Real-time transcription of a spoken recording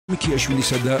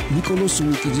მიქიაშვილისა და ნიკოლოზ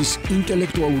სულუკიძის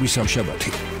ინტელექტუალური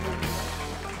სამშაბათი.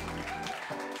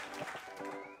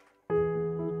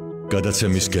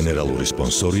 გადაცემის გენერალური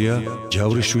სპონსორია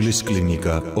ჯავრიშვილის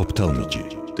კლინიკა ოფთალმიჯი.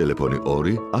 ტელეფონი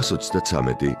 2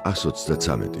 133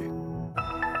 133.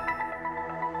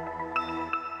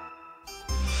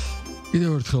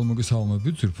 კიდევ ერთხელ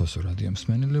მოგესალმებით ძვირფასო რადიო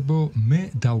მსმენელებო, მე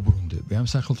დავბრუნდები ამ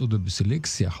სახელწოდების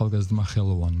ლექსი ახალგაზრდმა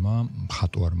ხელოვანმა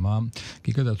მხატვარმა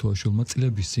გიგა დათოაშვილმა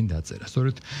წლების წინ დაწერა.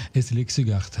 სწორედ ეს ლექსი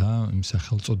გახდა იმ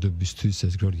სახელწოდებისთვის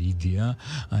ეს გროგი იდეა,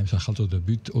 ამ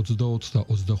სახელწოდებით 24 და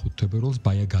 25 თებერვალს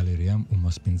ბაია გალერეამ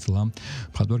უმასპინძლა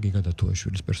მხატვარ გიგა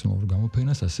დათოაშვილის პერსონალურ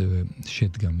გამოფენას, ასევე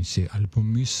შედგა მისი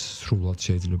ალბომის, სრულად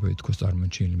შეიძლება ითქვას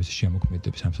წარმოჩენილი მისი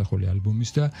შემოქმედების სამსახური ალბომის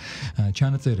და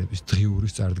ჩანაწერების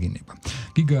დღიურის წარდგინება.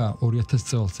 გიგა 2000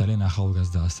 წელს ძალიან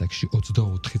ახალგაზრდა ასაკში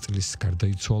 24 წლის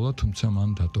გარდაიცვალა, თუმცა მან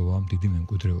დატოვა დიდი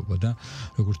მემკვიდრეობა და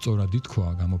როგორც სწორად ითქვა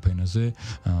გამოფენაზე,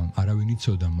 არავინ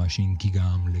იცოდა მაშინ გიგა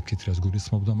ამ ლექსით რას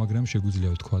გულისხმობდა, მაგრამ შეგვიძლია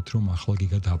ვთქვათ, რომ ახლა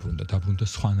გიგა დაბრუნდა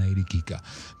სხვანაირი გიგა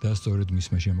და სწორედ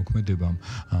მისმა შემოქმედებამ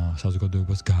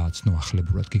საზოგადოებას გააცნო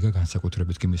ახლებურად გიგა,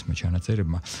 განსაკუთრებით კი მისმა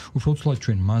ჩანაწერებმა. უფრო ცუდად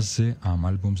ჩვენ მასზე, ამ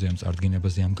ალბომზე, ამ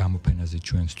წარდგინებაზე, ამ გამოფენაზე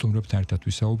ჩვენ სტუმრებთან ერთად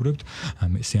ვისაუბრებთ,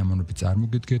 სიამოვნებით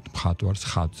წარმოგიდგეთ მხატვარს,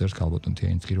 ხატვერს, ალბათონ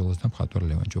თეატრს და მხატვარ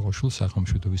ლევან ჯოღაშვილს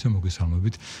სახელმშვიდობისა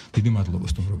მოგესალმებით. დიდი მადლობა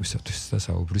სტუმრობისათვის და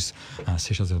საუბრის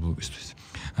შესაძლებლობისთვის.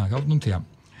 გაბატონთია,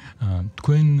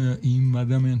 თქვენ იმ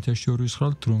ადამიანთა შორის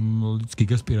ხართ, რომელიც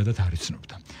გიგას პირადად არ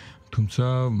იცნობდა. თუმცა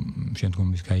შემდგომ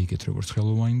ის გაიგეთ როგორც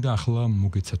ხელოვანი და ახლა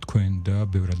მოგეცა თქვენ და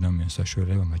ბევრ ადამიანს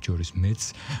საშუალება, მათ შორის მეც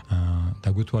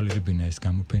დაგვეთვალიერებინა ეს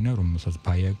გამოფენა, რომელსაც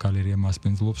ბაია გალერეა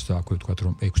მასპინძლობს და აქვე ვთქვათ,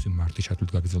 რომ 6 მარტის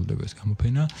ჩათვლით გაგრძელდება ეს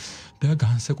გამოფენა და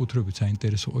განსაკუთრებით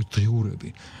საინტერესო დღიურები,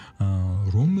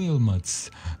 რომელმაც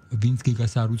ვინც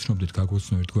გიგას არ უცნობდეთ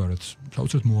გაგოცნო ერთგვარად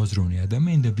საოცრად მოაზროვნე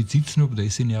ადამიანი და ვინც იცნობდა,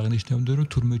 ისინი აღნიშნავდნენ, რომ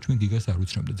თურმე ჩვენ გიგას არ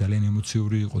უცნობდეთ. ძალიან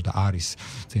ემოციური იყო და არის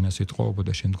წინას ეთყობა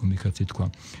და შემდგომ იქაც ითქვა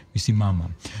მისი მამა,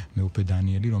 მეუფე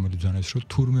დანიელი, რომელიც ბრძანებს, რომ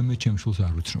თურმე მე ჩემს შვილს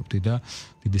არ უცნობდი და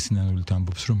დიდი სინანულით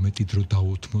ამბობს, რომ მეტი დრო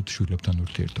დავუთმოთ შვილებთან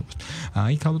ურთიერთობას.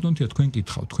 აი, ქალბატონთია, თქვენ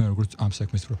კითხავთ, თქვენ როგორც ამ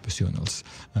საქმის პროფესიონალს,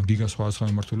 გიგა სხვადასხვა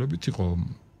მიმართულებით იყო,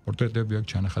 პორტრეტები აქვს,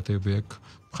 ჩანახატები აქვს,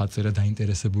 მხატვარა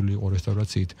დაინტერესებული იყო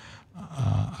რესტავრაციით.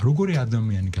 როგორი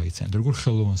ადამიანი გაიცანთ, როგორ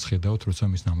ხელოვანს ხედავთ, როცა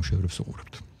მის ნამუშევრებს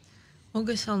უყურებთ?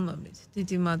 მოგესალმებით,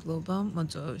 დიდი მადლობა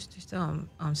მოწვევისთვის და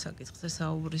ამ საკითხზე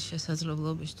საუბრის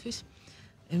შესაძლებლობისთვის.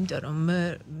 იმიტომ რომ მე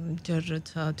ჯერ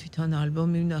როცა თვითონ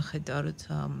ალბომი ვნახე და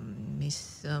როცა მის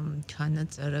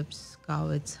ჩანაწერებს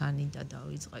გავეცანი და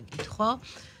დავიწყე კითხვა,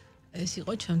 ეს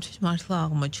იყო ჩემთვის მართლა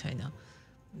აღმოჩენა.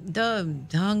 და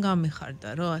ძალიან გამიხარდა,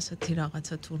 რომ ასეთი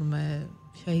რაღაცა თურმე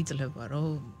შეიძლება,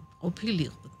 რომ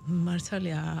ყოფილიყო.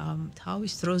 მართალია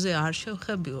თავის დროზე არ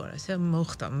შევხებივარ, ესე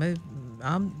მოხდა. მე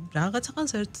ამ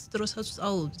რაღაცახანს ერთ დროსაც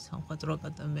სწავლობდი სამხატვრო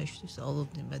აკადემიაში,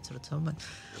 სწავლობდი მეც როცა მან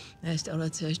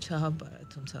რესტავრაციაში ჩააბარა,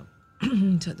 თუმცა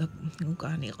ცოტა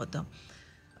უკანი იყო და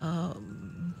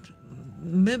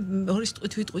მე ორი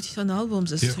ვიტყვით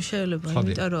ალბომზე შეიძლება,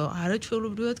 იმიტომ რომ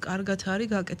არაჩვეულებრივად კარგად არის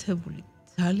გაკეთებული.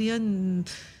 ძალიან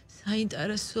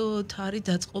საინტერესოდ არის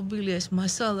დაწყობილი ეს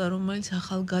მასალა, რომელიც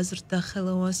ახალგაზრდა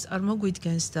ხელოვანს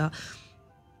წარმოგვიდგენს და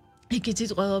იქით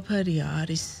ყველაფერია,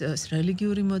 არის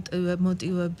რელიგიური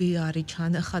მოტივები, არის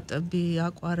ჩანახატები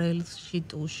აკვარელში,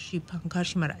 ტუშში,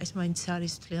 ფანქარში, მაგრამ ეს მაინც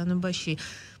არის მთლიანობაში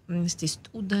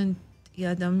სტუდენტი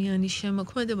ადამიანის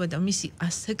შემოქმედება და მისი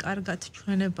ასე კარგად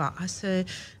ჩვენება, ასე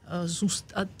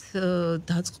ზუსტად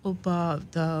დაწყობა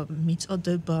და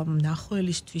მიწოდება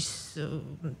მნახველისთვის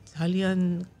ძალიან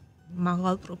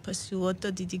მაღალ პროფესიულად და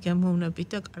დიდი გემოვნებით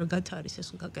და კარგად არის ეს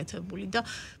გაკეთებული და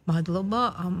მადლობა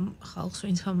ამ ხალხს,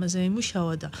 ვინც ამაზე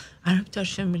იმუშავა და არაფერ არ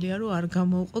შემიძლია რომ არ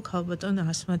გამოუყო ქალბატონ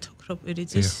ასმათ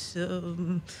ოქროპირიძის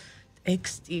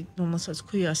ტექსტი, რომელსაც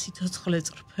ქვია სიცოცხლე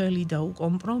წრფელი და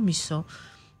უკომპრომისო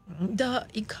და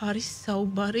იქ არის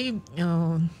საუბარი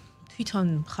თვითონ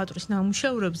მხატვრის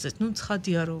ნამუშევრებზე.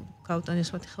 ცხადია რომ ქალბატონ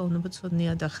ასმათი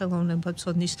ხელოვნებაცოდნეა და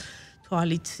ხელოვნებაცოდნის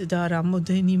თვალით და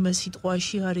რამოდენიმე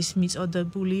სიტყვაში არის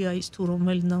მიწოდებული ის თუ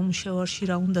რომელი ნამუშევარში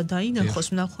რა უნდა დაინახოს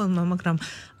მნახველმა, მაგრამ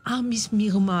ამის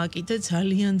მიღმა კიდე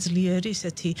ძალიან ძლიერი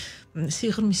ესეთი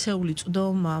სიღრმისეული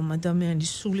წვდომა ამ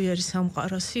ადამიანის სულიერი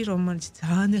სამყაროსი, რომელიც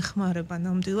ძალიან ეხმარება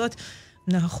ნამდვილად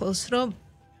მნახველს, რომ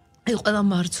ეს ყველა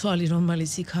მარცვალი,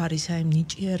 რომელიც იქ არის, აი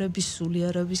ნიჭიერების,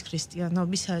 სულიერების,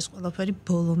 ქრისტიანობის, ეს ყველაფერი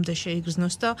ბოლომდე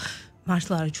შეიგრძნოს და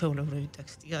მართლა არაჩვეულებრივი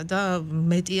ტექსტია და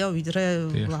მეტია ვიდრე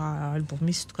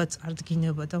ალბომის თქვა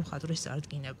წარდგინება და მხატვრის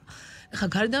წარდგინება. ეხლა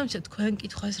გარდა ამისა თქვენ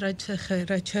კითხვას რა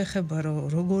შეეხება რომ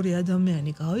როგორი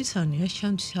ადამიანი გავიცანი, ეს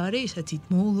ჩემთვის არის ესეთი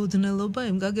მოულოდნელობა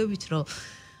იმ გაგებით რომ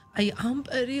აი ამ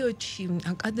პერიოდში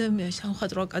აკადემიაში,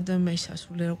 სამხატვრო აკადემიაში,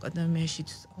 სასულიერო აკადემიაში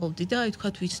ვსწავლობდი და აი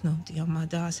თქვათ ვიცნობდი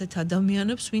და ასეთ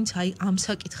ადამიანებს, ვინც აი ამ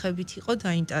საკითხებით იყო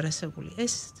დაინტერესებული.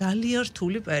 ეს ძალიან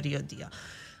რთული პერიოდია.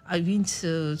 აი ვინც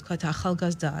თქვათ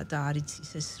ახალგაზრდაა და არ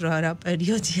იცის ეს რა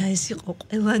პერიოდია, ეს იყო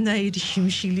ყველანაირი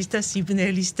შიმშილის და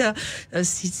სიბნელის და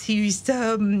სიცივის და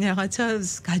რაღაცა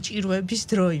გაჭირვების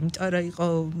დრო, იმიტომ რომ იყო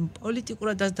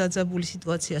პოლიტიკურადაც დაძაბული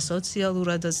სიტუაცია,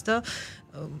 სოციალურადაც და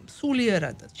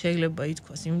სულიერადაც შეიძლება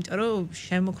ითქვას, იმიტომ რომ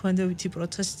შემოქმედებითი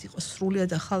პროცესი იყო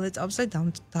სრულიად ახალ ეტაპზე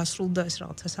დასრულდა ეს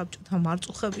რაღაცა საბჭოთა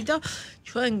მარწუხები და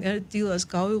ჩვენ ერთ დილას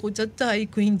გავიღვიძეთ და აი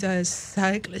გვინდა ეს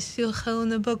საეკლესიო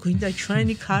ხელოვნება, გვინდა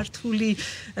ჩვენი ქართული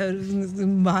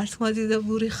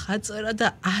მართლმადიდებლური ხაწერა და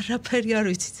არაფერი არ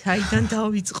ვიცით, საიდან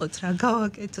დავიწყოთ, რა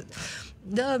გავაკეთოთ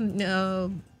და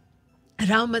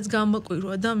რამაც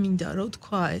გამოკვირვა და მინდა რომ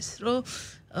თქვა ეს, რომ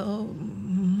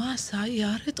მას აი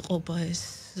არ ეტყობა ეს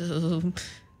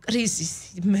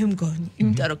კრიზისი, მე მგონი,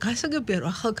 იმიტომ რომ გასაგებია რომ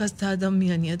ახალგაზრდა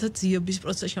ადამიანია და ძიების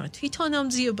პროცესში თვითონ ამ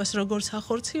ძიებას როგორც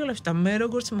ახორციელებს და მე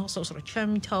როგორც მახსოვს რომ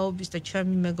ჩემი თაობის და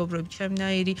ჩემი მეგობრები,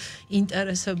 ჩემნაირი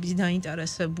ინტერესების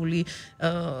დაინტერესებული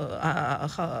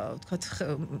თქვათ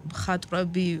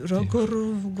ხატრები როგორ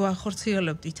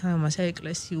გვახორციელებდით ამას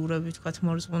ეკლესიურები, თქვათ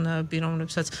მორწმუნეები,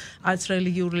 რომლებსაც არც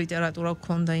რელიგიური ლიტერატურა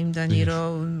გქონდა იმდანი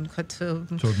რომ თქვათ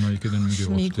ზოგმა იქიდან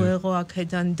მიგვეღო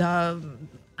აქედან და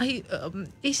აი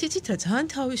ისიც რა ძალიან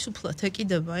თავისუფლად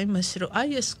ეკიდება იმას რომ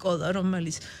აი ეს სკოლა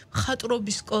რომელიც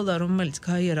მხატვრობის სკოლა რომელიც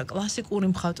გაიარა კლასიკური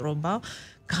მხატვრობა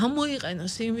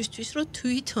გამოიყენოს იმისთვის რომ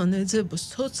თვითონ ეძებოს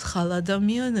ცოცხალ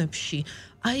ადამიანებში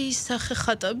აი ის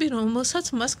სახეხატები რომელსაც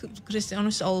მას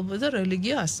ქრისტიანული სწავლობა და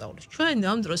რელიგია ასწავლეს ჩვენ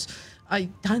ამ დროს აი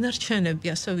დანარჩენები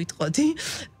ასე ვიტყოდი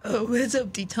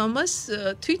ვეძებდით ამას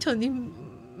თვითონ იმ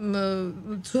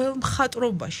ძველ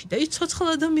მხატვრობაში და ის ცოცხალ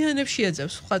ადამიანებში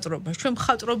ეძებს მხატვრობას ჩვენ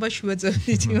მხატვრობაში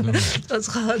ვეძებდით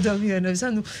ცოცხალ ადამიანებს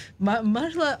ანუ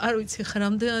მართლა არ ვიცი ხა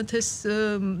რამდენად ეს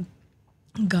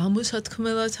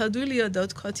გამოსათქმელად ადვილია და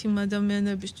თქვათ იმ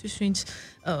ადამიანებისთვის ვინც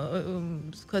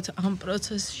თქვათ ამ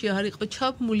პროცესში არ იყო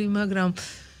ჩაბმული მაგრამ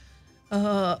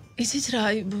ისიც რა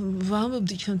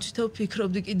ვამბობდი ჩვენ თვითონ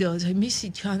ვფიქრობდი კიდევაც აი მისი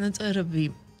ჩანაწერები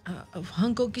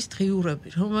ვან გოგის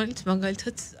დღიურები, რომელიც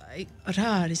მაგალითად აი რა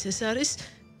არის? ეს არის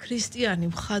ქრისტიანი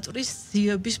მხატვრის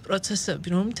ძიების პროცესები,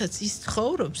 რომელთაც ის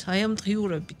ცხოვრობს, აი ამ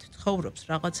დღიურებით ცხოვრობს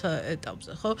რაღაცა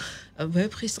ეტაპზე, ხო?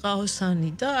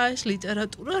 ვეფხისტყაოსანი და აი ეს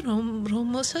ლიტერატურა,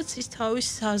 რომელსაც ის თავის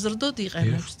საზრდოდ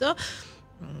იყენებს და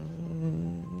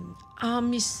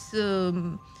ამის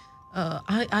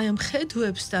აი ამ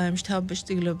ხედვებს და ამ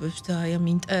შთაბეჭდილებებს და აი ამ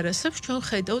ინტერესებს ჩვენ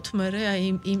ხედავთ მე აი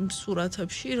იმ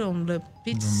სურათებში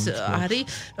რომლებიც არის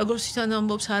როგორც თან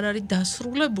ამბობს არ არის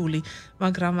დასრულებული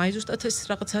მაგრამ აი ზუსტად ეს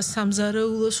რაღაცა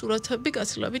სამზარეულო სურათები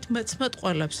გაცილებით მეცმად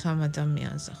ყოლებს ამ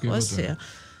ადამიანზე ხო ესეა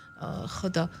ხო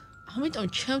და ამიტომ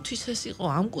ჩემთვის ეს იყო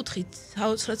ამ კუთხით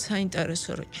საოცრად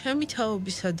საინტერესო რომ ჩემი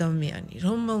თაობის ადამიანი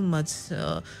რომელმაც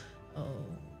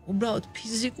უბრალოდ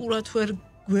ფიზიკურად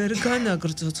ვერ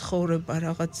განაგრძო ცხოვრება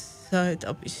რაღაც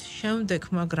ეტაპის შემდეგ,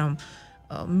 მაგრამ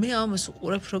მე ამას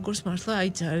უყურებ როგორც მართლა აი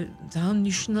ძალიან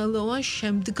მნიშვნელოვან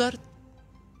შემდგარ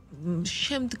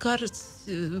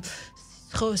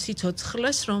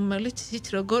სიცოცხლეს, რომელიც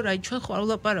ისიც როგორ აი ჩვენ ხვალ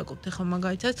ვლაპარაკობთ ახლა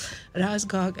მაგალითად რას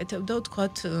გააკეთებდა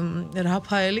ვთქვათ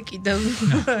რაფაელი კიდევ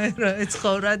რა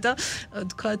ეცხოვრა და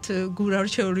ვთქვათ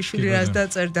გურარჩეულიშვილი რას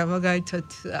დაწერდა მაგალითად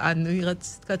ან ვიღაც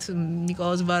ვთქვათ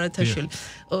ნიკოლოზ ბარათაშვილი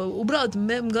უბრალოდ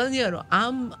მე მგონია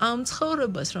რომ ამ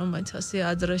ცხოვრებას რომელიც ასე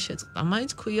ადრე შეწყდა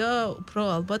მაინც ქვია უფრო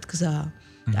ალბათ გზა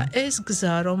და ეს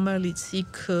გზა რომელიც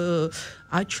იქ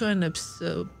აჩვენებს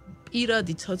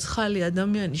პირადი ცოცხალი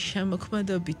ადამიანის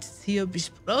შემოქმედებით ძიების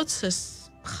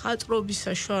პროცესს მხატვრობის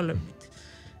საშუალებით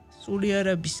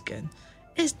სულიერებისკენ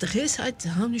ეს დღეს აი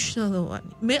ძალიან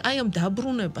მნიშვნელოვანი მე აი ამ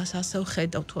დაბრუნებას ასე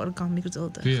ვხედავ თუ არ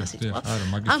გამიგრძელდა ხა სიტყვა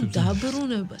ამ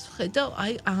დაბრუნებას ვხედავ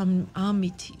აი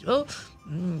ამითი რომ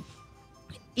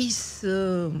ის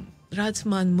რაც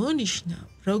მან მონიშნა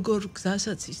როგორ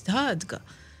გზასაც ის დაადგა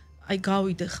აი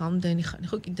გავიდე ხამდენი ხანი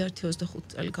ხო კიდე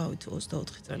 25 წელი გავიდე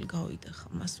 24 წელი გავიდე ხა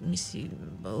მას მისი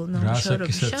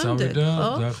ნამუშევრების შემდეგ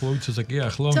ხო დაახლოებით ესაკი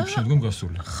ახლა შემდგომ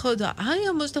გასული ხო და აი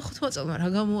ამ 25 წელმა რა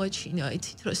გამოაჩინა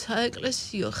იცით რომ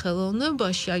საეკლესიო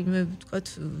ხელოვნებაში აი მე ვთქვათ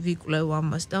ვიკვლევ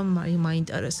ამას და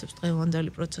მაინტერესებს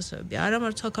დღევანდელი პროცესები არა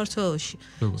მარტო საქართველოში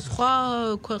სხვა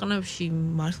ქვეყნებში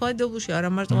მართლმადიდებლურში არა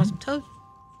მარტო მთელ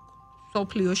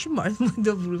სოფლიოში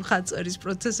მართლმადიდებლური ხაწერის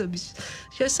პროცესების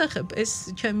შესახებ ეს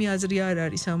ჩემი აზრი არ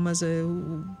არის ამაზე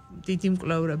დიდი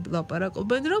მკვლევრები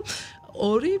ლაპარაკობენ რომ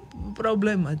ორი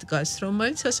პრობლემა დგას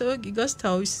რომელიც ასევე გიგას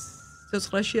თავის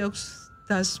ცოცხლაში აქვს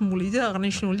დასმული და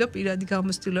აღნიშნული და პირადი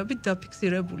გამოცდილებით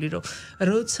დაფიქსირებული, რომ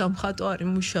როცა მხატვარი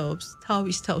მუშაობს,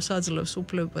 თავის თავს აძლევს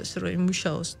უფლებას, რომ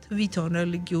იმუშაოს თვითონ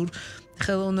რელიგიურ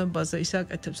ხელოვნებაზე, ის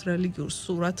აკეთებს რელიგიურ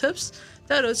სურათებს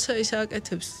და როცა ის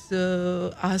აკეთებს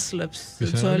ასლებს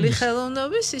ძველი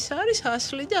ხელოვნების, ის არის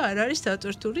ასლი და არ არის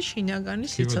დატვირთული შინაგანი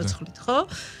სიცოცხლით, ხო?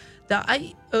 და აი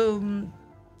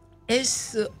ეს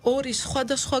ორი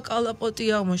სხვადასხვა კალაპოტი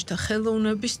აღმოჩნდა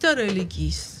ხელოვნების და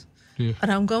რელიგიის.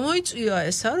 რამ გამოიწვია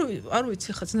ეს? არ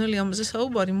ვიცი ხა ძნელი ამაზე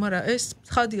საუბარი, მაგრამ ეს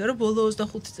ცხადია, რომ ბოლო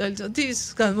 25 წელიწადი ის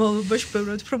განმავლობაში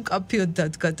ბევრად უფრო მკაფიოდ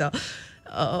დადგა და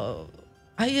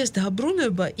აი ეს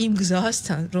დაბრუნება იმ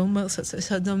გზასთან, რომელსაც ეს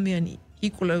ადამიანი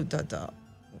იკვლევდა და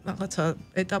რაღაცა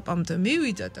ეტაპამდე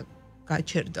მივიდა და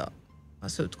გაჩერდა,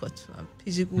 ასე ვთქვათ,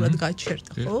 ფიზიკურად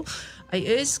გაჩერდა, ხო? აი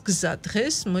ეს გზა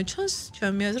დღეს მოჩანს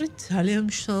ჩემი აზრით ძალიან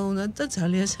მნიშვნელოვნად და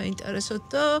ძალიან საინტერესოდ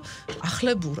და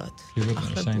ახლებურად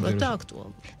და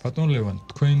აქტუალურად. ბატონ ლევან,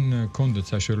 თქვენ გქონდათ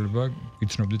საშუალება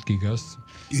გიცნობდით გიგას,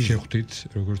 შეხვდით,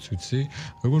 როგორც ვიცი,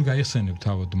 როგორ გაიხსენებთ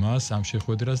თავად მას ამ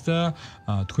შეხვედრას და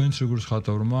თქვენც როგორც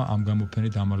ხატავრმა ამ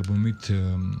გამოფენით ამ ალბომით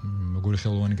როგორი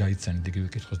ხელოვანი გაიცანით იგივე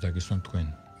კითხვას დაგისვამ თქვენ.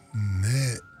 მე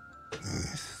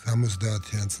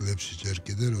 70-იან წლებში ჯერ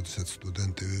კიდე, როდესაც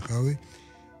სტუდენტი ვიყავი,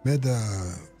 მე და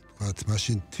ვთქვათ,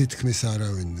 მაშინ თითქმის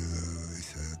არავინ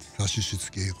ისე საშიშიც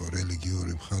კი იყო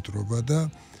რელიგიური მხატვრობა და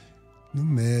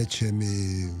მე ჩემი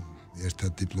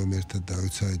ერთად დიპლომი ერთად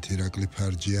დავიცავით ირაკლი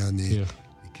ფარჯიანი,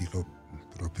 იქ იყო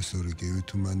პროფესორი გივი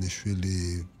თუმანიშვილი,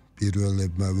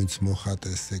 პირველებმა ვინც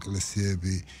მოხატეს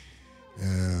ეკლესიები,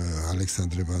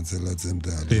 ალექსანდრე ბანძელაძემ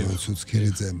და ლეონ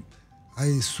ცუცქირიძემ.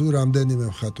 აი სულ რამდენიმე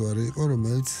მხატვარი იყო,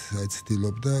 რომელიც აი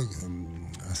ცდილობდა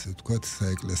ასე ვთქვათ,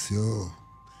 საეკლესიო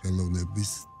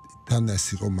ხელოვნების თან ეს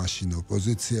იყო მაშინ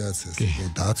ოპოზიციაც, ეს იყო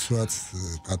დაცვაც,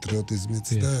 პატრიოტიზმიც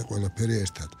და ყველაფერი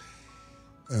ერთად.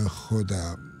 ხო და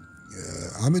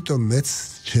ამიტომ მეც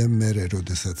მერე,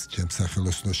 როდესაც ჩემ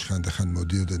სახელოსნოში ხანდახან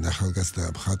მოდიოდნენ ახალგაზრდა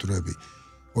მხატვრები,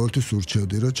 ყოველთვის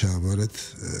ურჩევდი, რომ ჩავაბარეთ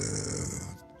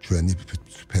ჩვენი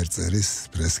ფერწერის,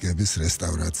 ფრესკების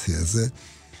რესტავრაციაზე,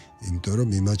 იმიტომ რომ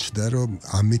იმაჩნდა, რომ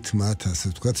ამით მათ, ასე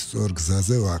ვთქვათ, სწორ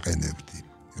გზაზე ვაყენებდი.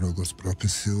 როგორც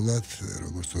პროფესიულად,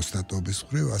 როგორც ოსტატობის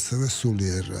მხრივ, ასევე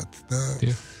სულიერად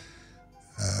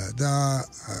და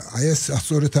აი ეს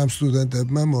სწორედ ამ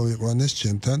სტუდენტებმა მოვიყვანეს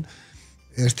ჩემთან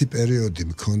ერთი პერიოდი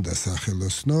მქონდა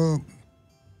სახელოსნო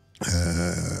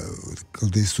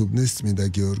კლდისუბნის წმინდა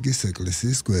გიორგის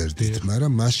ეკლესიის გვერდით,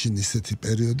 მაგრამ მაშინ ისეთი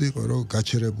პერიოდი იყო, რომ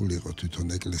გაჩერებული იყო თვითონ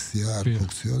ეკლესია, არ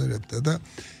ფუნქციონირებდა და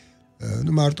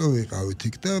მარტო ვიყავით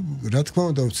იქ და რა თქმა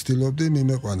უნდა ვცდილობდი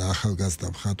მიმეყვანა ახალგაზრდა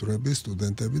მხატვრები,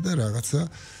 სტუდენტები და რაღაცა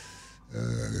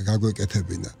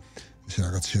გაგვეკეთებინა. ეს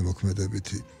რაღაც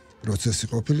შემოქმედებითი პროცესი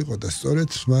ყოფილიყო და სწორედ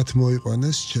მათ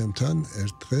მოიყვანეს ჩემთან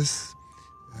ერთ დღეს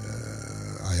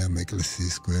აი ამ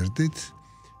ეკლესიის გვერდით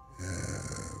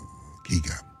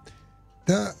გიგა.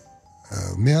 და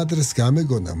მე ადრეს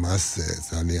გამეგონა მასზე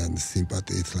ძალიან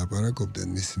სიმპათიით ლაპარაკობდნენ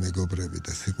მისი მეგობრები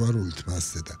და სიყვარულით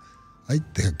მასზე და აი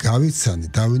გავიცანი,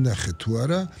 დავინახე თუ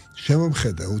არა,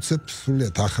 შემომხედა უცებ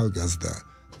სულიად ახალგაზრდა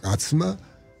კაცმა,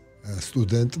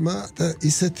 სტუდენტმა და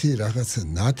ისეთი რაღაცა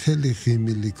ნათელი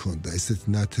ღიმილი ქონდა, ისეთი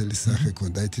ნათელი სახე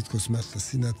ქონდა, აი თითქოს მართლა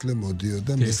სინათლე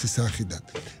მოდიოდა მისი სახიდან.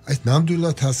 აი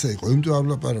ნამდვილად ასე იყო, იმიტომ არ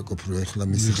ვლაპარაკობ, რომ ეხლა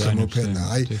მისი გამოფენა,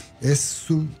 აი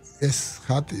ეს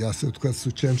ხატი, ასე ვთქვათ,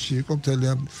 სულ ჩემში იყო მთელი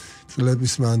ამ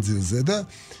წლების მანძილზე და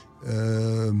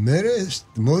მე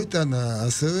მოიტანა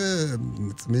ასევე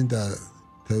წმინდა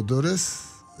თევდორეს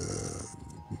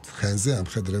ხენზე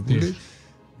ამხედრებული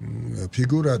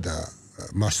ფიგურა და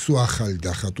მას სულ ახალი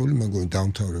დახატული, მეგონი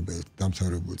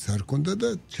დამთავრებულიც არ ქონდა და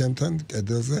ჩემთან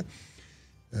კედელზე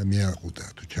მიაყუდა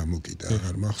თუ ჩამოკიდა,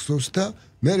 აღარ მახსოვს და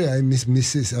მე აი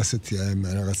მისი ასეთი აი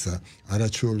რაღაცა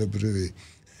არაჩვეულებრივი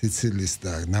სიცილის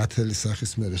და ნათელი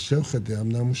სახის მერე შევხედე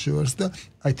ამ ნამუშევარს და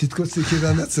აი თითქოს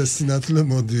იქიდანაც ეს სინათლე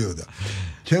მოდიოდა.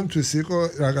 ჩემთვის იყო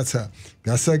რაღაცა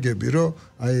გასაგები, რომ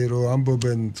აი რომ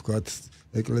ამბობენ, თქვათ,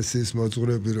 ეკლესიის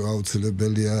მოძღვრები, რომ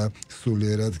აუცილებელია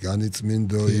სულიერად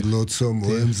განიწმინდო, ილოცო,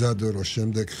 მოემზადო, რომ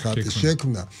შემდეგ ხატი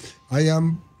შექმნა.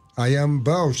 აი ამ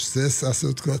ბავშვს ეს, ასე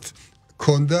ვთქვათ,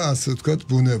 ქონდა, ასე ვთქვათ,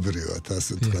 ბუნებრივად,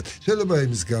 ასე ვთქვათ. შეიძლება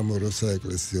იმის გამო, რომ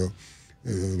საეკლესიო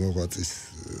მოღვაწის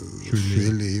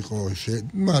შვილი იყო,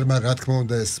 მაგრამ რა თქმა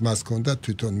უნდა ეს მას ქონდა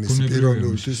თვითონ მისი პიროვნული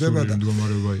უთვისება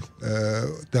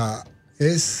და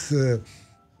ეს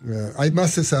აი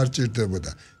მას ეს არ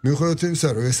ჭირდებოდა. მიუხედავად იმისა,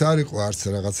 რომ ეს არ იყო არც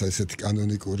რაღაცა ესეთი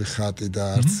კანონიკური ხატი და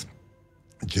არც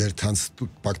ჯერ თან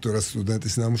ფაქტორას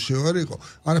სტუდენტის ნამუშევარი იყო,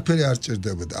 არაფერი არ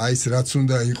ჭირდებოდა. აი ეს რაც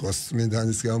უნდა იყოს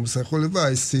წმინდანის გამოსახულება,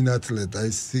 აი ეს სინათლე და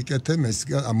ეს სიკეთე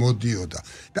მისგან მოდიოდა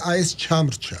და აი ეს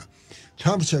ჩამრჩა.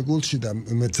 ჩამრჩა გულში და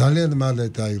მე ძალიან მალე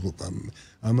დაიღუპა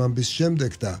ამ ამბის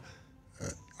შემდეგ და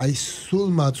აი სულ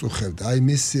მაწუხებდა აი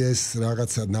მისი ეს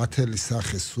რაღაცა ნათელი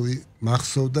სახე სულ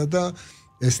მახსოვდა და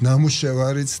ეს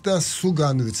ნამუშევარიც და სულ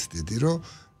განვიცდიდი რომ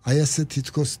აი ასე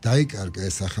თითქოს დაიკარგა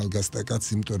ეს ახალგაზრდა კაცი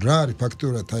იმიტომ რა არის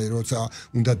ფაქტურად აი როცა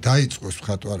უნდა დაიწყოს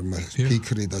მხატვარმა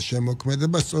ფიქრი და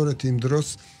შემოქმედება სწორედ იმ დროს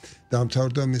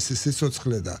დამთავრდა მისი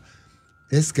სიცოცხლე და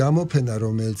ეს გამოფენა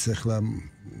რომელიც ახლა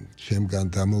შემგან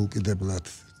დამოუკიდებლად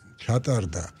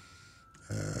ჩატარდა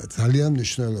ძალიან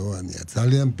მნიშვნელოვანია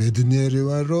ძალიან ბედნიერი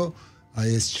ვარ რომ აი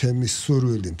ეს ჩემი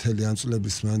სურვილი მთელი ამ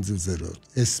წლების მანძილზე რომ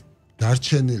ეს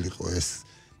დარჩენილიყო ეს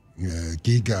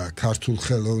გიგა ქართულ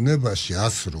ხელოვნებაში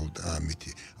ასრულდა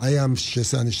ამითი აი ამ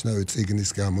შესანიშნავი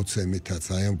წიგნის გამოცემითაც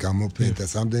აი ამ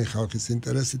გამოფენითაც ამდენი ხალხის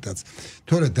ინტერესითაც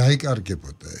თორე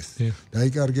დაიკარგებოდა ეს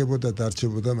დაიკარგებოდა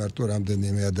დარჩებოდა მარტო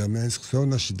რამდენიმე ადამიანის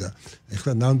ხსოვნაში და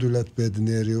ეხლა ნამდვილად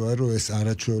ბედნიერი ვარ რომ ეს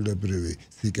არაჩვეულებრივი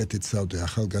სიკეთით სავდე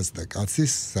ახალგაზრდა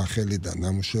კაცის სახელი და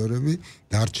ნამუშევრები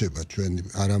დარჩება ჩვენი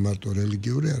არა მარტო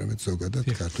რელიგიური არამედ ზოგადად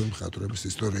ქართული მხატვრობის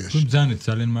ისტორიაში ბრძანეთ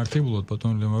ძალიან მარტივულად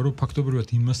ბატონ ლევან რომ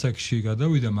ფაქტობრივად იმასაკში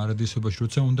გადავიდა მარადისობაში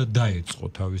როცა უნდა დაეწყო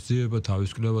თავის ძიება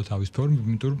თავის კვლევა თავის ფორმები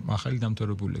იმიტომ რომ ახალი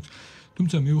დამთავრებული აქვს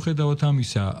თუმცა მიუხედავად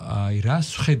ამისა აი რას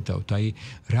ხედავთ აი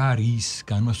რა არის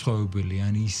განმასხვავებელი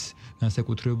ან ის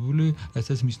განსაკუთრებული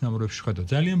რასაც მის ნამუშევრებში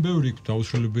ხედავთ ძალიან ბევრი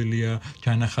დაუსრულებელია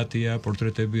ჯანახატია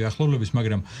პორტრეტები ახლობლების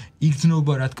მაგრამ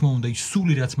იგრძნობა რა თქმა უნდა ის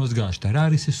სული რაც მას გააჩნდა რა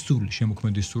არის ეს სული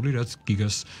შემოქმედის სული რაც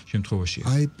გიგას შემთხვევაშია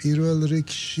აი პირველ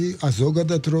რიგში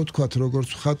ზოგადად რო ვთქვათ როგორც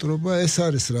მხატვრობა ეს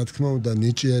არის რა თქმა უნდა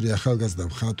ნიჭიერი ახალგაზრდა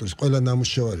მხატვრის ყველა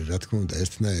ნამუშევარი რა თქმა უნდა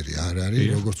ერთნაირი არ არის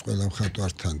როგორც ყველა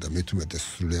მხატვართან და მით უმეტეს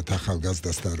სრულიად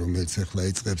ახალგაზრდასთან რომელიც ახლა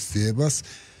იწყებს ძიებას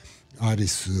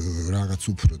არის რაღაც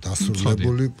უფრო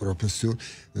დასრულებული პროფესიული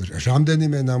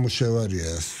რამდენიმე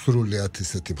ნამუშევარია სრულიად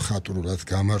ისეთი მხატვრულად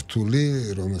გამართული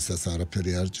რომელსაც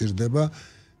არაფერი არ ჭირდება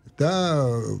და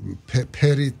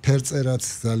ფერწერაც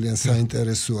ძალიან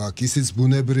საინტერესო აქვს ისიც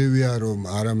ბუნებრივია რომ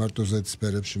არა მარტო ზეთის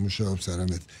ფერებში მუშაობს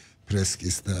არამედ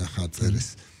ფრესკის და ხაწერის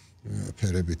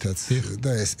ფერებითაც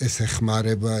და ეს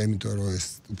ეხმარება იმიტომ რომ ეს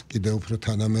კიდევ უფრო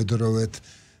თანამედროვედ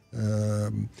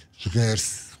ჟღერს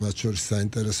მათ შორის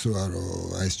საინტერესოა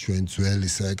რომ აი ეს ჩვენ ძველი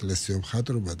საეკლესიო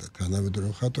მხატვრობა და თანამედროვე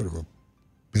მხატვრობა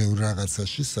ბევრ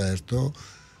რაღაცაში საერთო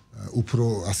უფრო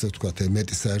ასე ვთქვათ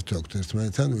მეტი საერთო აქვს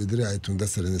ერთმანეთთან ვიდრე აი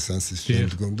თუნდაც რენესანსის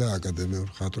შემდგომ და აკადემიურ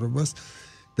მხატვრობას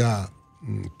და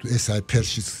ეს აი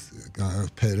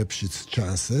ფერებშიც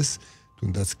ჩანს ეს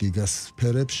თუნდაც გიგას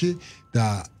ფერებში და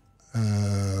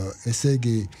ესე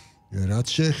იგი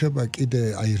რაც შეეხება კიდე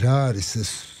აი რა არის ეს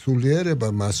სულიერება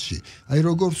მასში აი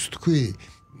როგორც თქვი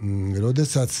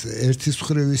როდესაც ერთის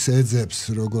მხრივ ის ეძებს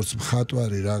როგორც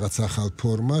მხატვარი რაღაც ახალ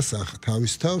ფორმას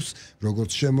თავის თავს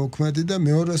როგორც შემოქმედი და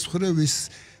მეორეს მხრივ ის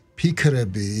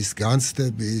ფიქრები ის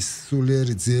განცდები ის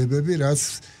სულიერი ძიებები რაც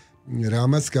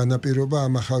რამაც განაპირობა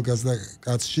ამ ახალგაზრდა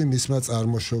კაცში მისმა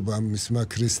წარმოშობამ მისმა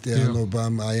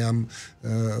ქრისტიანობამ აი ამ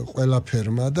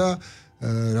ყველაფერმა და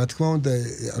რა თქმა უნდა,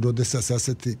 როდესაც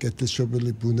ასეთი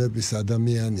კეთილშობილი ბუნების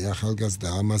ადამიანი ახალგაზრდა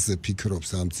ამაზე ფიქრობს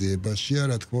ამ ძიებაშია,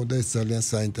 რა თქმა უნდა, ეს ძალიან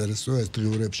საინტერესოა ეს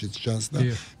დღიურებშიც ჩანს და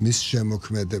მის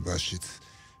შემოქმედებაშიც.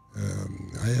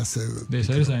 აი ასე ეს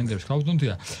არის საინტერესო.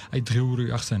 ხალხთუნთია, აი დღიური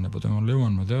ახსენა ბატონ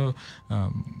ლევანმა და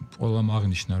ყველამ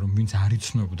აღნიშნა, რომ ვინც არ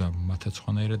იცნობდა მათაც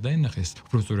სხვანაირად დაინახეს,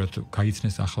 უბრალოდ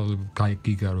გაიცნეს ახალ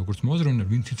გიგა როგორც მოაზროვნე,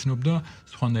 ვინც იცნობდა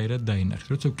სხვანაირად დაინახეს.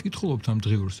 როცა ვკითხულობთ ამ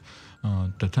დღიურს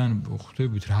და თან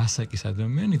ხვდებით რა ასაკის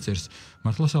ადამიანი წერს,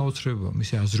 მართლა საოცრებაა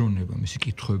მისი აზროვნება, მისი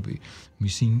კითხვები,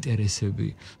 მისი ინტერესები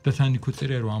და თან იქ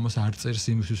უწერია რომ ამას არ წერს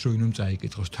იმისთვის რომ ინომ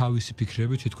წაიკითხოს, თავისი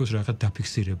ფიქრები თითქოს რაღაც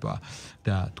დაფიქსირება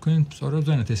და თქვენ სწორად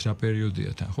ზანეთ ეს რა პერიოდია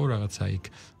თან, ხო რაღაცა იქ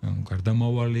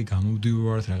გარდამავალი,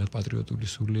 გამოვდივართ, რაღაც პატრიოტული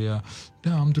სულია და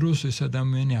ამ დროს ეს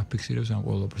ადამიანი აფიქსირებს ამ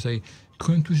ყველაფერს. აი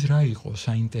თქვენთვის რა იყო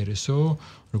საინტერესო,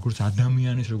 როგორც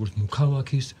ადამიანის, როგორც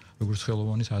მოქალაქის, როგორც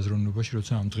ხელოვანის აზროვნებაში,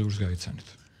 როცა ამ დღიურს გაიცანეთ?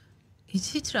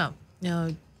 იცით რა,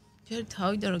 ჯერ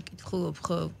თავიდან რომ კითხულობ,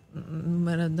 ხო,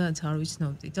 მე რადგანაც არ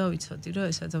ვიცნობდი და ვიცოდი, რომ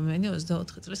ეს ადამიანი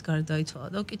 24 წლის გარდაიცვალა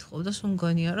და ვკითხულობ და სულ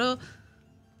მგონია, რომ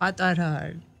პატარა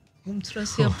არის,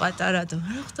 უმცროსია პატარა და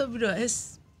რა ხვდები, რომ ეს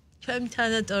ჩემი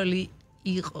თანატოლი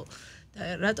იყო. და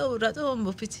რატო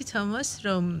ვფიცით ამას,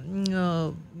 რომ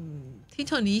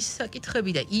თვითონ ის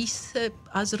საკითხები და ის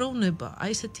აზროვნება,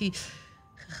 აი ესეთი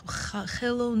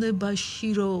ხელოვნებაში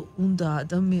რომ უნდა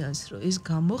ადამიანს რომ ეს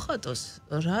გამოხატოს,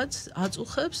 რაც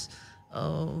აწუხებს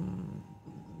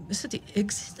ესეთი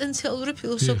ეგზისტენციალური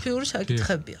ფილოსოფიური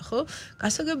საკითხებია, ხო?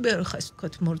 გასაგებია რომ ხა ეს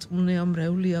ვთქვათ მორწმუნეა,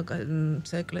 მრევლია,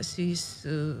 ეკლესიის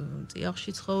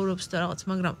წიაღში ცხოვრობს და რაღაც,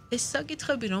 მაგრამ ეს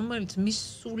საკითხები, რომელიც მის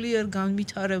სულიერ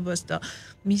განვითარებას და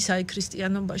მის აი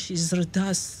ქრისტიანობაში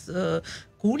ზრდას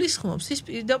გულისხმობს, ის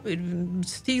პირდაპირ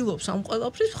ცდილობს ამ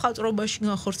ყველაფრის მხატვრობაში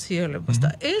განხორციელებას და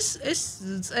ეს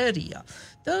წერია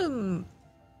და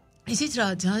ისიც რა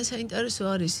ძალიან საინტერესო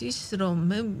არის ის რომ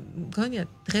მე მგონია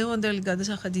დღევანდელი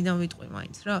გადასახედიდან ვიტყვი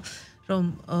მაინც რა რომ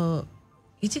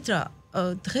იცით რა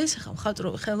დღეს ახლა მხატვრო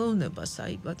ხელოვნებას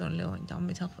აი ბატონ ლეონი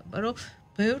დამეთანხმება რომ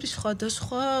ბევრი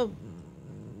სხვადასხვა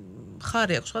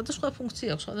ხარი აქვს, სხვადასხვა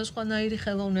ფუნქცია აქვს, სხვადასხვანაირი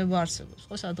ხელოვნება არსებობს,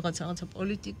 ხო, სადღაც რაღაცა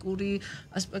პოლიტიკური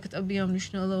ასპექტებია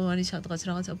მნიშვნელოვანი, სადღაც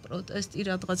რაღაცა პროტესტი,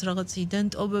 რაღაც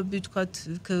იდენტობები, თქვათ,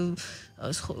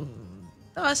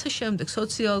 და ასე შემდეგ,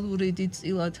 სოციალური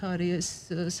დიდწილად არის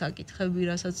ეს საკითხები,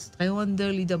 რასაც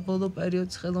დღევანდელი და ბოლო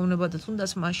პერიოდის ხელოვნება და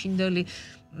თუნდაც მაშინდელი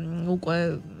უკვე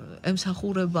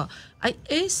ემსახურება. აი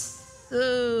ეს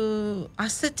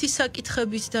ასეთი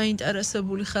საკითხებით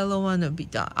დაინტერესებული ხელოვანები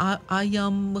და აი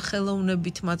ამ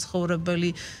ხელოვნებით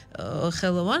მაცხოვრებელი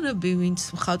ხელოვანები, ვინც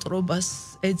მხატვრობას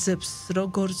ეძებს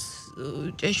როგორც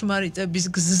ჭეშმარიტების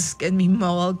გზისკენ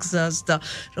მიმავალ გზას და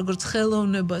როგორც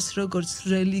ხელოვნებას, როგორც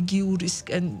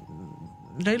რელიგიურისკენ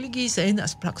რელიგიის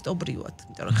ენას პრაქტობრივად,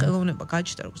 იმიტომ რომ ხელოვნება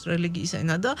გაჩნდა როგორც რელიგიის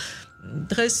ენა და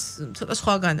დღეს ცოტა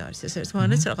სხვაგან არის ეს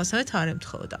ერთმანეთს რაღაცნაირად არ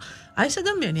ემთხოვდა. აი ეს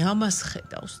ადამიანი ამას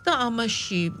ხედავს და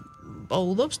ამაში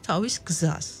პოულობს თავის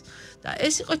გზას. და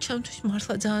ეს იყო ჩემთვის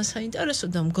მართლა ძალიან საინტერესო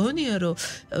და მგონია რომ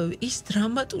ის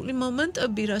დრამატული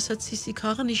მომენტები, რასაც ის იქ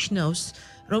აღნიშნავს,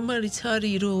 რომელიც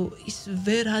არის რომ ის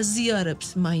ვერ აზიარებს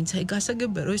მაინც აი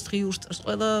გასაგებია რომ ეს დღიურ წერს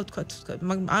ყველა თქვა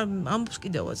ამბობს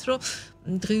კიდევაც რომ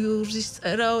დღიურის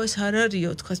წერაო ეს არ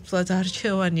არისო თქვა ფლად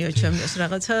არჩევანიო ჩემს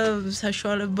რაღაცა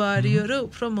საშუალება არისო რომ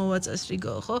უფრო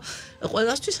მოვაწესრიგო ხო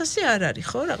ყველასთვის ასე არ არის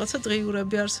ხო რაღაცა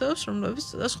დღიურები არსებობს რომლებიც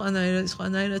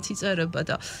სხვანაირად იწერება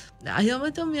და აი ამ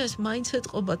ადამიანს მაინც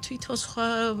ეთყობა თვითონ სხვა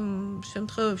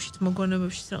შემთხვევებშიც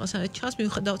მოგონებებშიც რაღაცა ჩანს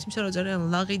მიუხედავად იმისა რომ ძალიან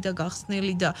ლაღი და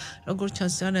გახსნილი და როგორც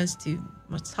ჩანს ძალიან ისეთი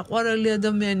საყვარელი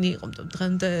ადამიანი იყო მაგრამ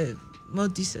დღემდე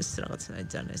მოდის ეს რაღაცნაირად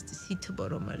ძალიან ისეთი სითბო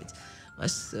რომელიც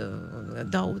მას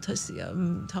დაუთასია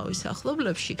თავის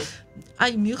ახლობლებში.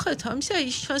 აი მიუხედავად ამისა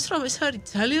ის ჩანს რომ ეს არის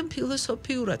ძალიან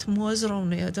ფილოსოფიურად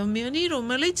მოაზროვნე ადამიანი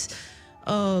რომელიც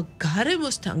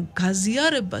გარემოსთან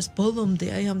გაზიარებას ბოლომდე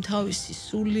აი ამ თავისი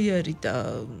სულიერი და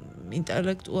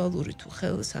ინტელექტუალური თუ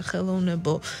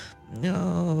სახელოვნებო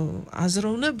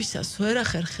აზროვნებისას ვერ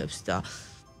ახერხებს და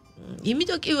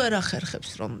იმიტომ კი ვერ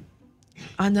ახერხებს რომ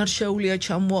ან არ შეუძლია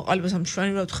ჩამოაყალიბოს ამ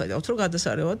შვენივრად ხედავთ რომ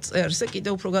გადასარევად წერს და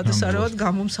კიდევ უფრო გადასარევად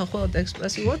გამომსახველად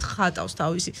ექსპრესიულად ხატავს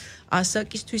თავისი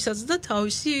ასაკისთვისაც და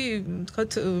თავისი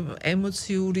თქვათ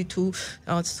ემოციური თუ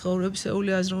რაღაც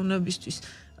ცხოვრებისეული აზროვნებისთვის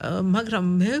მაგრამ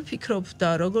მე ვფიქრობ და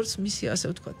როგორც მისი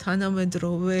ასე ვთქვათ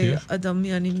თანამედროვე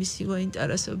ადამიანი მისივე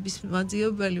ინტერესების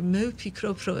მაძიებელი მე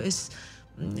ვფიქრობ რომ ეს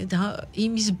და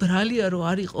იმის ბრალია რომ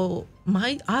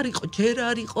არისო ჯერ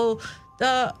არისო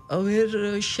და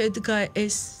ვერ შედგა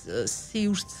ეს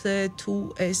სივრცე თუ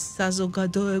ეს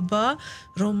საზოგადოება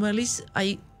რომელიც აი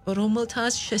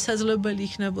რომელთანაც შესაძლებელი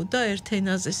იქნებოდა ერთ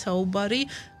ენაზე საუბარი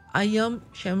აი ამ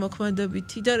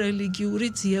შემოქმედებითი და რელიგიური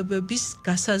ძიებების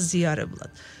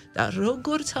გასაზიარებლად და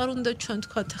როგორც არ უნდა ჩვენ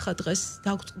თქვათ ახლა დღეს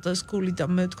დაგვწყდეს გული და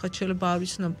მე თქვათ შეიძლება არ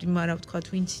ვიცნობდი მაგრამ თქვათ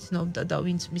ვინც იცნობდა და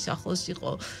ვინც მის ახლოს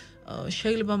იყო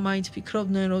შეიძლება მაინც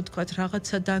ფიქრობდნენ რომ თქვათ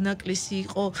რაღაცა დანაკლისი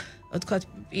იყო თქვათ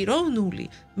პიროვნული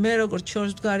მე როგორც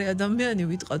შორსმდგარი ადამიანი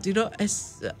ვიტყოდი რომ ეს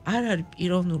არ არის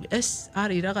პიროვნული ეს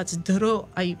არის რაღაც დრო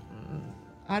აი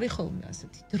არის ხოლმე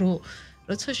ასეთი დრო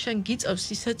როცა შენ გიწევს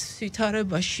ისეთ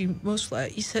ვითარებაში მოსვლა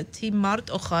ისეთი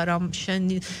მარტო ხარ ამ შენ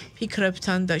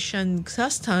ფიქრებთან და შენ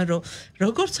გზასთან რომ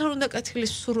როგორც არ უნდა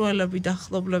კეთილის სურვილები და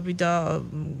ახლობლები და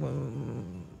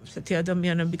ესეთი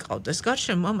ადამიანები ყავდეს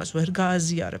გარშემო ამას ვერ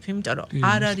გააზიარებ იმიტომ რომ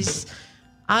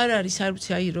არ არის არ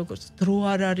ვიცი აი როგორც დრო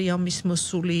არ არის ამის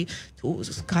მოსული თუ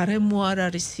გარემო არ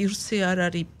არის სივრცე არ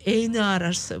არის ენა არ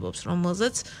არსებობს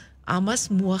რომელზეც ამას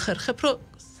მოახერხებ რომ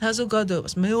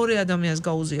საზოგადოებას მეორე ადამიანს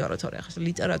გაუზიარო თორე ახლა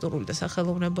ლიტერატურული და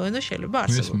სახელოვნებო ენა შეიძლება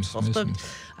არსებობს ხო ხტები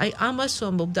აი ამას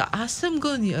ვამბობ და ასე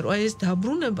მგონია რომ აი ეს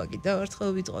დაბრუნება კიდევ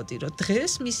ერთხელ ვიტყოდი რომ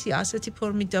დღეს მისი ასეთი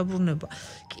ფორმით დაბრუნება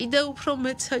კიდევ უფრო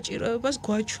მეტ საჭიროებას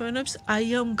გვაჩვენებს აი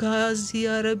ამ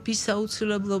გააზიარების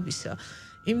აუცილებლობისა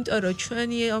იმიტომ რომ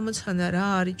ჩვენი ამოცანა რა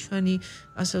არის ჩვენი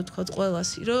ასე ვთქვათ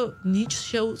ყველასი რომ ნიჭს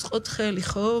შეუწყოთ ხელი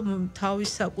ხო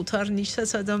თავის საკუთარ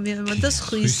ნიჭსაც ადამიანმა და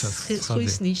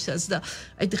სხვის ნიჭსაც და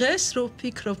აი დღეს რო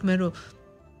ვფიქრობ მე რომ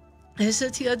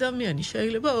ესეთი ადამიანი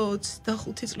შეიძლება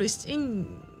 25 წლის წინ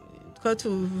თქვათ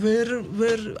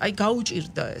ვერ აი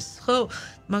გაუჭირდა ეს ხო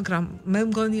მაგრამ მე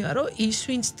მგონია რომ ის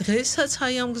ვინც დღესაც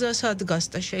აი ამ გზას ადგას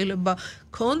და შეიძლება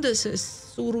კონდეს ეს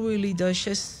სურვილი და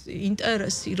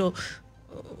ინტერესი რომ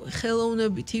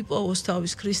ხელოვნებით იპოვოს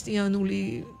თავის ქრისტიანული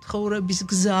ცხოვრების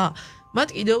გზა მათ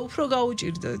კიდევ უფრო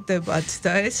გაუჭირდებათ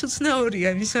და ეს უცნაურია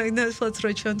იმის მაგნაცვლად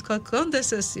რომ ჩვენ თქვა კონდეს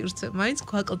ეს სივრცე მაინც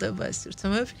გვაკლდება ეს სივრცე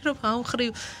მე ვფიქრობ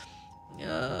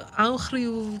ამ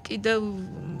ხრივ კიდევ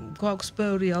გვაქვს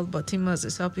ბევრი ალბათ იმაზე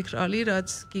საფიქრალი რაც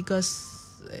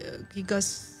გიგას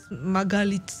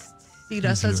მაგალითი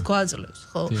რასაც გვაძლევს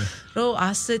ხო რომ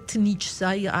ასეთ ნიჩს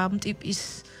აი ამ ტიპის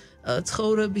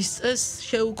ცხოვრების წესს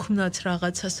შეუქმნათ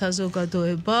რაღაცა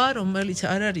საზოგადოება რომელიც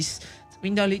არ არის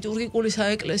წმინდა ლიტურგიკული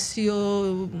საეკლესიო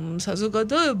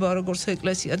საზოგადოება როგორც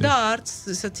ეკლესია და არც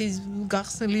ესეთი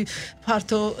გახსნილი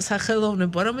ფართო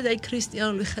სახელოვნება არამედ აი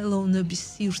ქრისტიანული ხელოვნების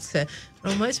სივრცე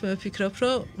რომელიც მე ვფიქრობ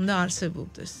რომ უნდა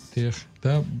არსებობდეს დიახ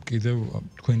და კიდევ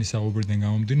თქვენი საუბრიდან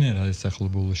გამომდინარე ეს ახლა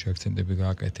ბოლოში აქცენტები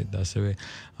გააკეთეთ და ასევე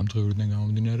ამ დღევრიდან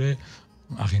გამომდინარე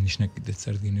აღენიშნა კიდეც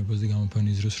წარდგინებაზე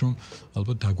გამოფენის დროს რომ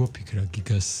ალბათ დაგვაფიქრა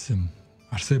გიგას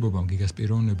არსებობამ გიგას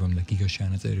პიროვნებამ და გიგას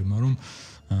ჩანაწერებმა რომ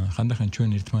ხანდახან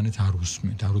ჩვენ ერთმანეთს არ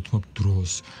უსმენთ, არ უთმობთ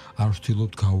დროს, არ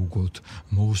ვცდილობთ გავუგოთ,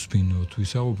 მოусმინოთ,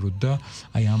 ვისაუბროთ და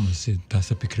აი ამაზე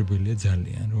დასაფიქრებელია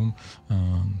ძალიან, რომ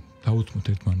დაუთმოთ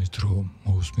ერთმანეთს დრო,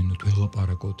 მოусმინოთ,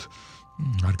 ველაპარაკოთ,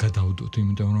 არ გადავდოთ,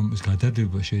 იმიტომ რომ ეს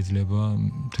გადადება შეიძლება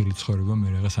მთელი ცხოვრება მე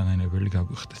რაღაც ანანებელი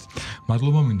გაგვიხდეს.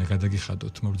 მადლობა მინდა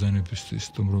გადაგიხადოთ მობრძანებისთვის,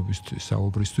 სტუმრობისთვის,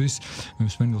 საუბრისთვის. მე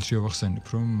მსმენელს შევახსენებ,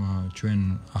 რომ ჩვენ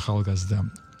ახალგაზრდა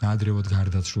ნაადრევად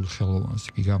გარდაცვლილ ხელოვანს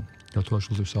გიგა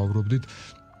რათვაშვილზე საუბრობდით,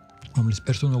 რომლის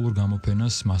პერსონალურ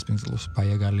გამოფენას მასპინძლობს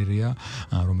ბაია გალერეა,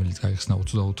 რომელიც გაიხსნა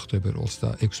 24 თებერვალს და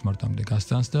 6 მარტამდე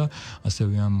გასცანს და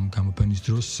ასევე ამ გამოფენის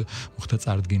დროს მოხდა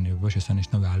წარდგინება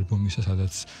შესანიშნავი ალბომისა,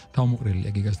 სადაც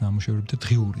თავმოყრილია გიგას ნამუშევრები და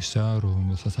დღიურისა,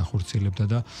 რომელსაც ახორციელებდა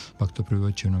და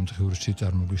ფაქტობრივად ჩვენ ამ დღიურში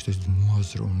წარმოგვიშვეს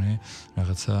მოაზროვნე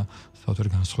რაღაცა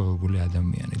საერთოდ განსხვავებული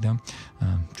ადამიანი და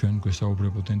ჩვენ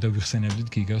გვესაუბრებოდნენ და ვიხსენებდით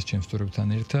გიგას ჩემს სტუმრებთან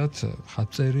ერთად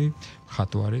ხატწერი,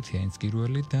 ხატვარი თეანის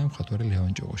პირველი და ხატვარი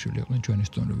ლევან ჭოღოშვილი იყვნენ ჩვენი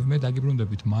სტუმრები. მე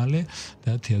დაგიბრუნდებით მალე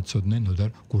და თეატროდნე ნოდარ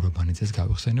გურაბანიძეს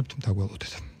გავიხსენებთ,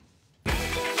 დაგვალოდეთ.